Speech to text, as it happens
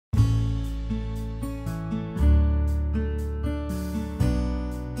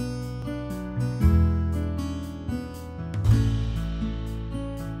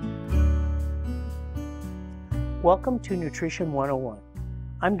Welcome to Nutrition 101.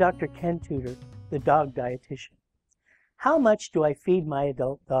 I'm Dr. Ken Tudor, the dog dietitian. How much do I feed my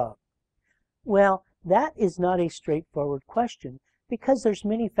adult dog? Well, that is not a straightforward question because there's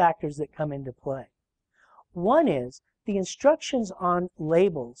many factors that come into play. One is the instructions on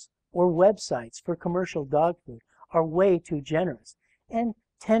labels or websites for commercial dog food are way too generous and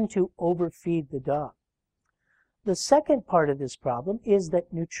tend to overfeed the dog. The second part of this problem is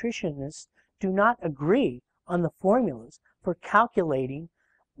that nutritionists do not agree on the formulas for calculating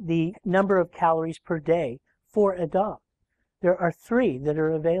the number of calories per day for a dog. There are 3 that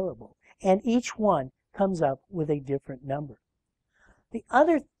are available, and each one comes up with a different number. The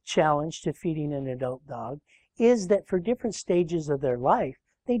other challenge to feeding an adult dog is that for different stages of their life,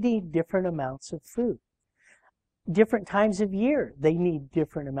 they need different amounts of food. Different times of year, they need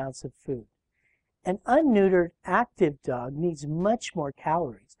different amounts of food. An unneutered active dog needs much more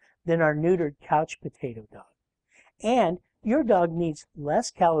calories than our neutered couch potato dog. And your dog needs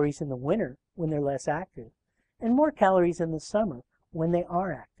less calories in the winter when they're less active, and more calories in the summer when they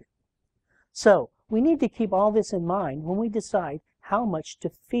are active. So we need to keep all this in mind when we decide how much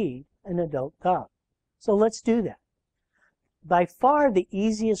to feed an adult dog. So let's do that. By far the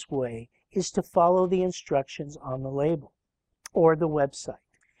easiest way is to follow the instructions on the label or the website.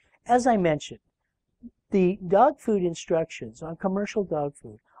 As I mentioned, the dog food instructions on commercial dog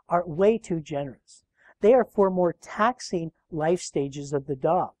food are way too generous. They are for more taxing life stages of the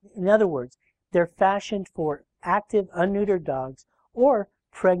dog. In other words, they're fashioned for active, unneutered dogs or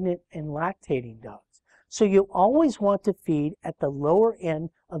pregnant and lactating dogs. So you always want to feed at the lower end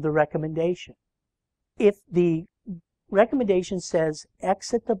of the recommendation. If the recommendation says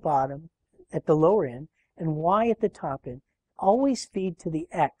X at the bottom, at the lower end, and Y at the top end, always feed to the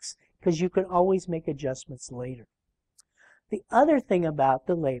X, because you can always make adjustments later. The other thing about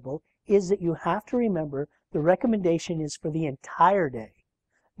the label is that you have to remember the recommendation is for the entire day,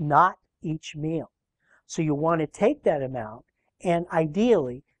 not each meal. So you want to take that amount and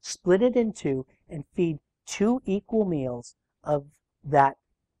ideally split it in 2 and feed 2 equal meals of that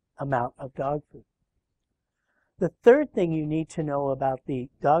amount of dog food. The third thing you need to know about the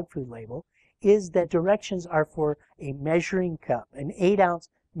dog food label is that directions are for a measuring cup, an 8-ounce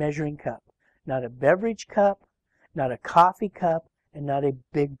measuring cup, not a beverage cup, not a coffee cup, and not a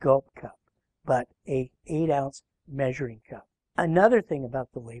big gulp cup, but a 8-ounce measuring cup. Another thing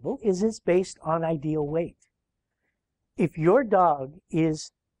about the label is it's based on ideal weight. If your dog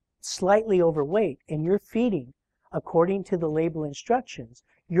is slightly overweight and you're feeding according to the label instructions,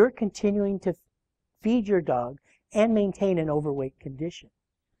 you're continuing to feed your dog and maintain an overweight condition.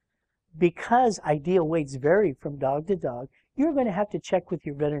 Because ideal weights vary from dog to dog, you're going to have to check with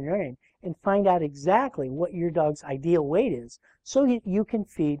your veterinarian and find out exactly what your dog's ideal weight is so you can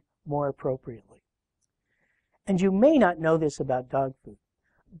feed more appropriately. And you may not know this about dog food,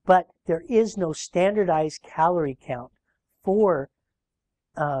 but there is no standardized calorie count for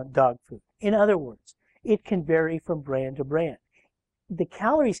dog food. In other words, it can vary from brand to brand. The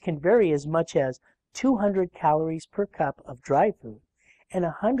calories can vary as much as 200 calories per cup of dry food and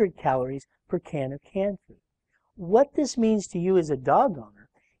 100 calories per can of canned food. What this means to you as a dog owner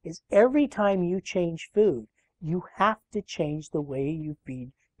is every time you change food, you have to change the way you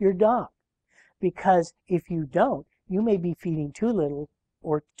feed your dog. Because if you don't, you may be feeding too little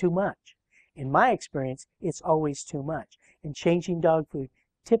or too much. In my experience, it's always too much. And changing dog food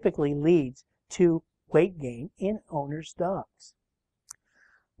typically leads to weight gain in owners' dogs.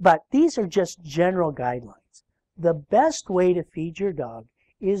 But these are just general guidelines. The best way to feed your dog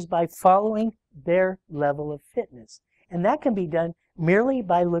is by following their level of fitness. And that can be done merely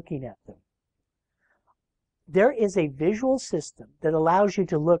by looking at them. There is a visual system that allows you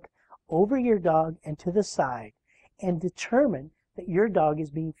to look over your dog and to the side and determine that your dog is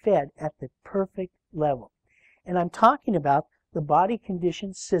being fed at the perfect level. And I'm talking about the body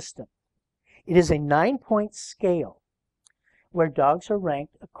condition system. It is a 9-point scale where dogs are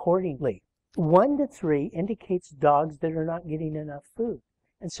ranked accordingly. 1 to 3 indicates dogs that are not getting enough food,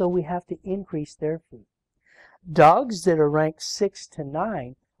 and so we have to increase their food. Dogs that are ranked 6 to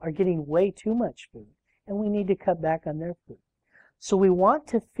 9 are getting way too much food, and we need to cut back on their food. So we want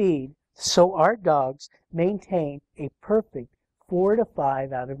to feed so our dogs maintain a perfect 4 to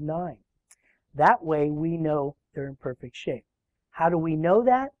 5 out of 9. That way we know they're in perfect shape. How do we know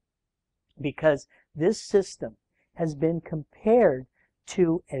that? Because this system has been compared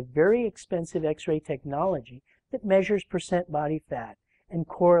to a very expensive X-ray technology that measures percent body fat and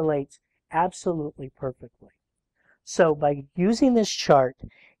correlates absolutely perfectly. So by using this chart,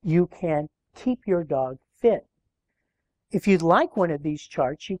 you can keep your dog fit. If you'd like one of these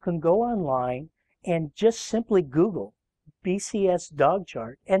charts, you can go online and just simply Google BCS dog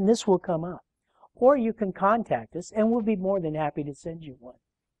chart and this will come up. Or you can contact us and we'll be more than happy to send you one.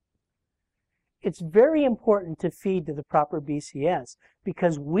 It's very important to feed to the proper BCS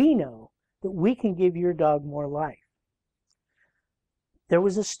because we know that we can give your dog more life. There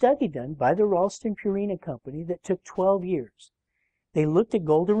was a study done by the Ralston Purina Company that took 12 years. They looked at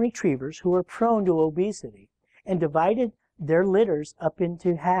golden retrievers who are prone to obesity and divided their litters up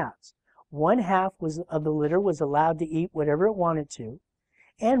into halves. One half of the litter was allowed to eat whatever it wanted to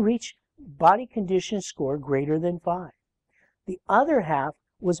and reach body condition score greater than 5. The other half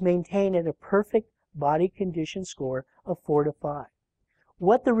was maintained at a perfect body condition score of 4 to 5.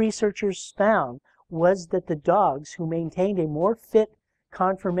 What the researchers found was that the dogs who maintained a more fit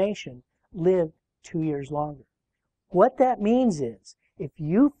conformation lived 2 years longer. What that means is, if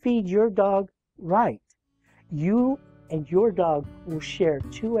you feed your dog right, you and your dog will share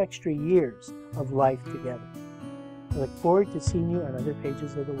 2 extra years of life together. I look forward to seeing you on other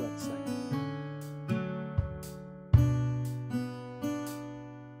pages of the website.